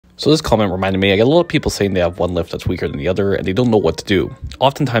So this comment reminded me, I get a lot of people saying they have one lift that's weaker than the other and they don't know what to do.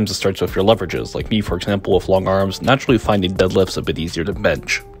 Oftentimes it starts with your leverages, like me for example with long arms, naturally finding deadlifts a bit easier to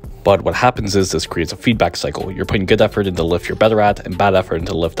bench. But what happens is this creates a feedback cycle. You're putting good effort into the lift you're better at and bad effort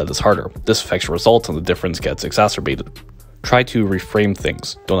into the lift that is harder. This affects your results and the difference gets exacerbated. Try to reframe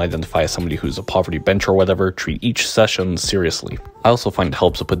things. Don't identify as somebody who's a poverty bencher or whatever. Treat each session seriously. I also find it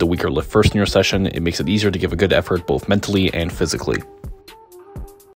helps to put the weaker lift first in your session. It makes it easier to give a good effort both mentally and physically.